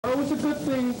Oh, it's a good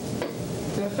thing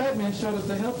that Fatman showed us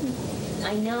to help you.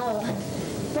 I know.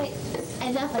 But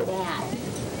enough of that.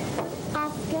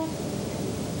 Oscar,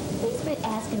 he's been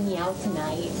asking me out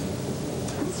tonight.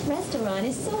 This restaurant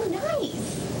is so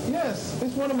nice. Yes,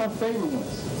 it's one of my favorite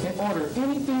ones. And order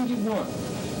anything you want.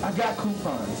 I got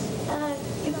coupons.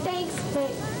 Thanks,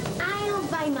 but I'll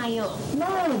buy my own.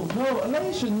 No, a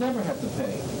lady should never have to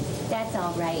pay. That's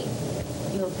all right.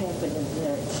 You'll pay for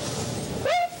dessert.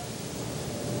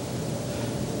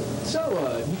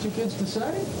 So, you two kids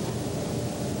decided?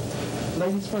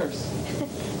 Ladies first.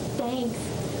 Thanks.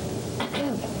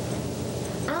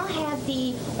 I'll have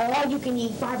the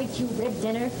all-you-can-eat barbecue rib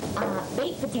dinner,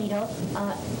 baked potato,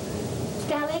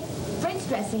 salad, French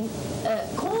dressing,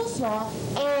 coleslaw,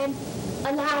 and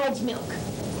a large milk.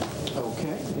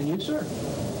 Okay, and you, sir?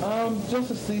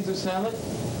 Just a Caesar salad.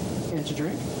 And to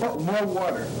drink? Oh, more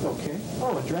water. Okay.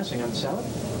 Oh, a dressing on the salad?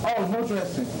 Oh, no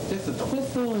dressing. Just a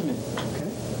twist of lemon. Okay.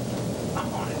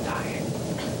 I'm on a diet.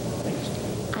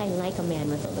 Thanks. I like a man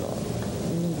with a little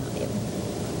meat on him.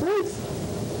 Please.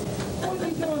 What are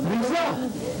you doing? Lisa!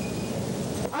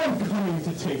 I'm coming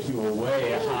to take you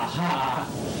away. Ha ha.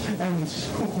 And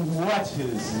what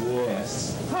is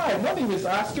this? Hi, my name is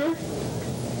Oscar.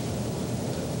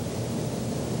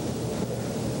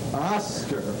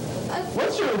 Oscar.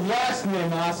 What's your last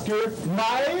name, Oscar?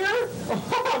 Meyer?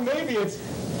 Oh, maybe it's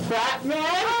Fatman?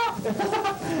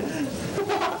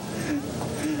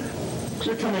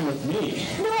 You're coming with me.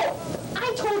 No!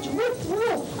 I told you, we're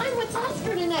through. I'm with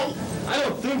Oscar tonight. I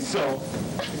don't think so.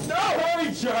 No,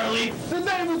 hurry, Charlie. The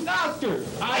name is Oscar.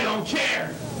 I don't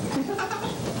care.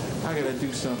 I gotta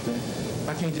do something.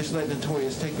 I can't just let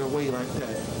Notorious take her away like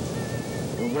that.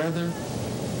 But rather,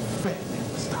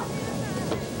 Fatman stop it.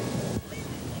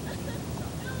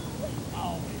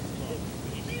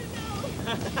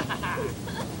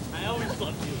 I always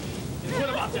loved you. And what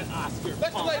about that Oscar?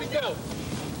 Let the lady go.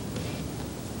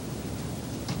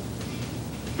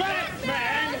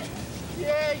 Batman!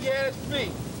 Yeah, it's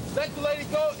me. Let the lady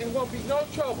go and won't be no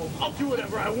trouble. I'll do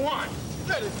whatever I want.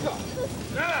 Let it go.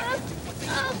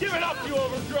 Give it up, you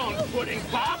overgrown pudding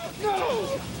pop!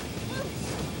 No!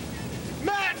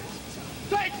 Matt!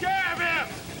 Take care of him!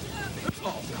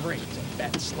 Oh, great.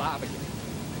 That Slavic.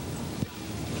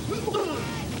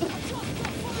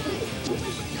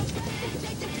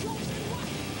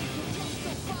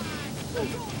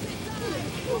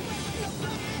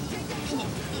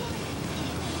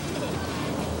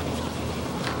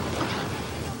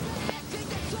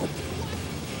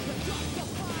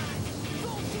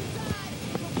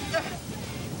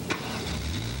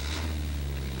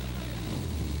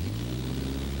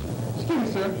 Excuse me,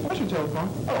 sir. What's your telephone?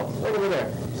 Oh, right over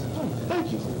there. Oh,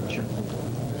 thank you. Sure.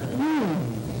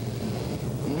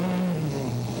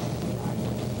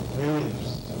 Ribs.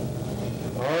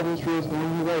 All this ribs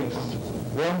going to waste.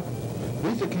 Well,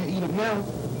 Lisa can't eat it now.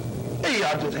 Hey,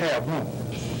 I'll just have one.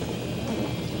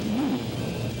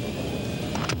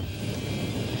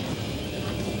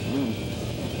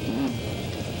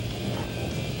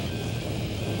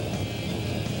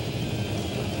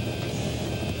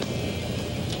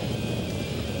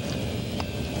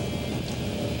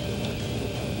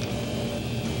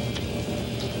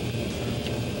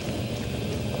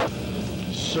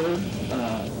 Sir,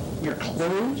 you're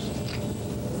closed?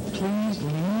 Please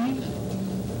leave.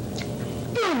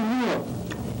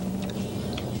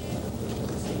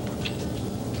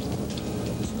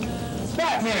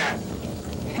 Fatman!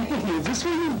 Hey, is this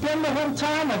where you've been the whole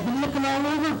time? I've been looking all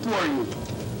over for you.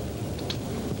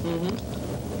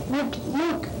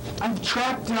 Look, I've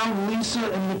tracked down Lisa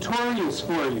and Notorious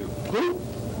for you. Who?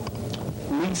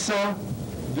 Lisa,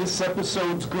 this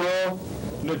episode's girl.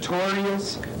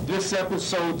 Notorious, this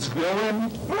episode's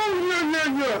villain. Oh,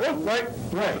 yeah. Oh, right.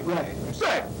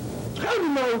 Say, how do you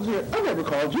know I was here? I never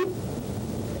called you.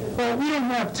 Well, we don't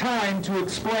have time to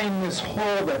explain this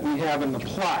hole that we have in the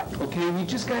plot, okay? We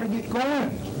just got to get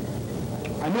going.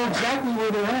 I know exactly where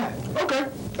they're at. Okay,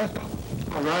 let's go.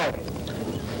 All right.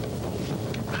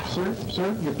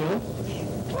 Sir, your bill?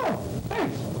 Oh,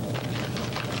 thanks.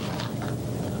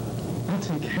 I'll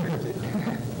take care of it.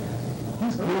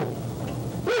 He's cool.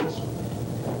 Please.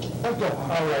 Let's go.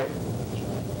 All right.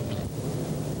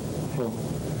 Well,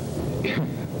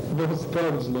 those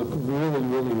thugs look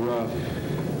really rough.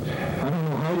 I don't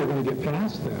know how you're going to get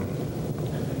past them.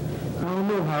 I don't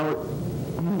know, Howard.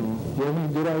 You have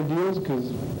any good ideas? Because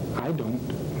I don't.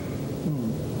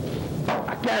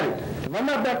 I got it. If I'm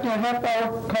not back in a half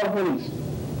hour, call the police.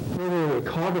 Wait.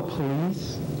 Call the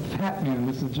police? Fatman,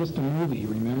 this is just a movie,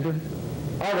 remember?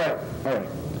 All right.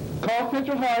 Call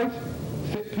Central Heights,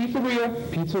 Pizzeria,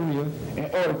 and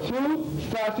order 2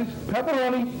 sausage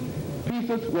pepperoni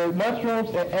pizzas with mushrooms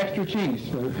and extra cheese.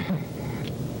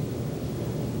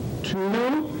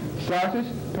 2 sausage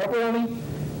pepperoni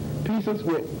pizzas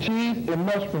with cheese and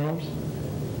mushrooms.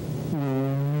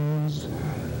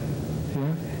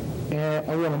 Yeah. And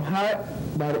I want them hot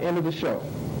by the end of the show.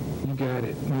 You got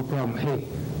it. No problem. Hey,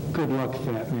 good luck,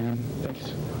 Fatman.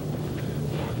 Thanks.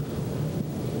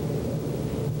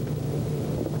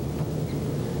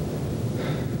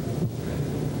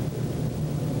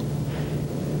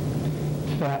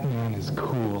 Fatman is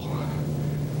cool.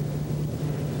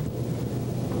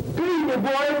 Good evening,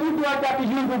 boys. You brought out the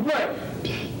usual break.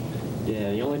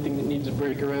 Yeah, the only thing that needs a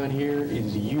break around here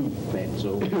is you,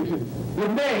 Fatso. The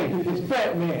name is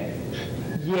Fatman.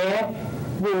 Yeah?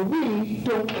 Well, we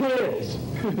don't care.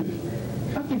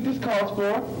 I think this calls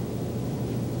for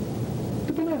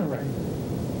the banana rack.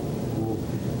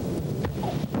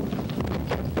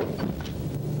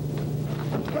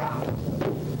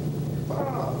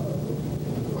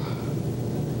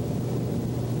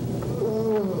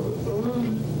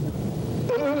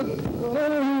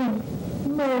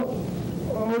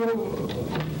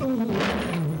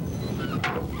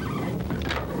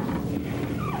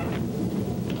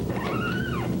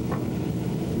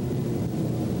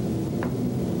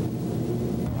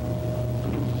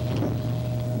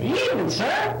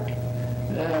 Sir?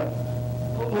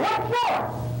 What for?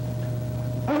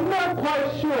 I'm not quite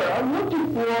sure. I'm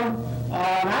looking for...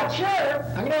 Not sure.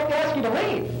 I'm going to have to ask you to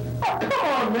leave. Oh, come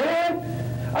on, man.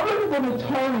 I'm looking for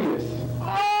Notorious.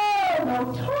 Oh,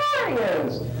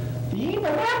 Notorious. The evil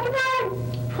black guy?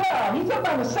 Well, he's up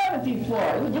on the 17th floor.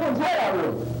 He's doing his hideout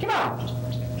room. Come on.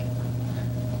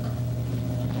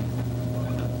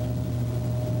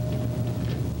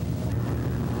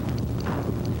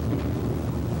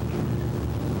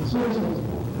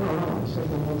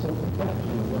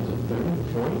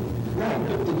 Right,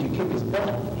 good. Did you kick his butt?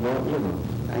 Well, you know,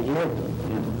 I heard them.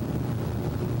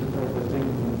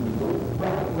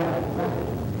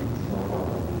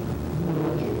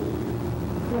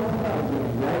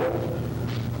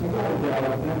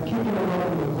 I'm kicking him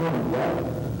out in the corner, right?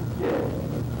 Yeah.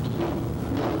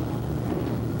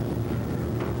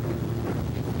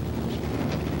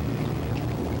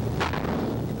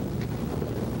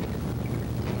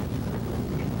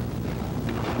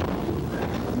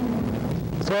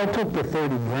 So I took the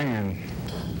 30 grand.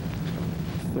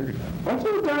 30. Aren't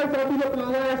you the guys that beat up in the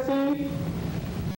last scene?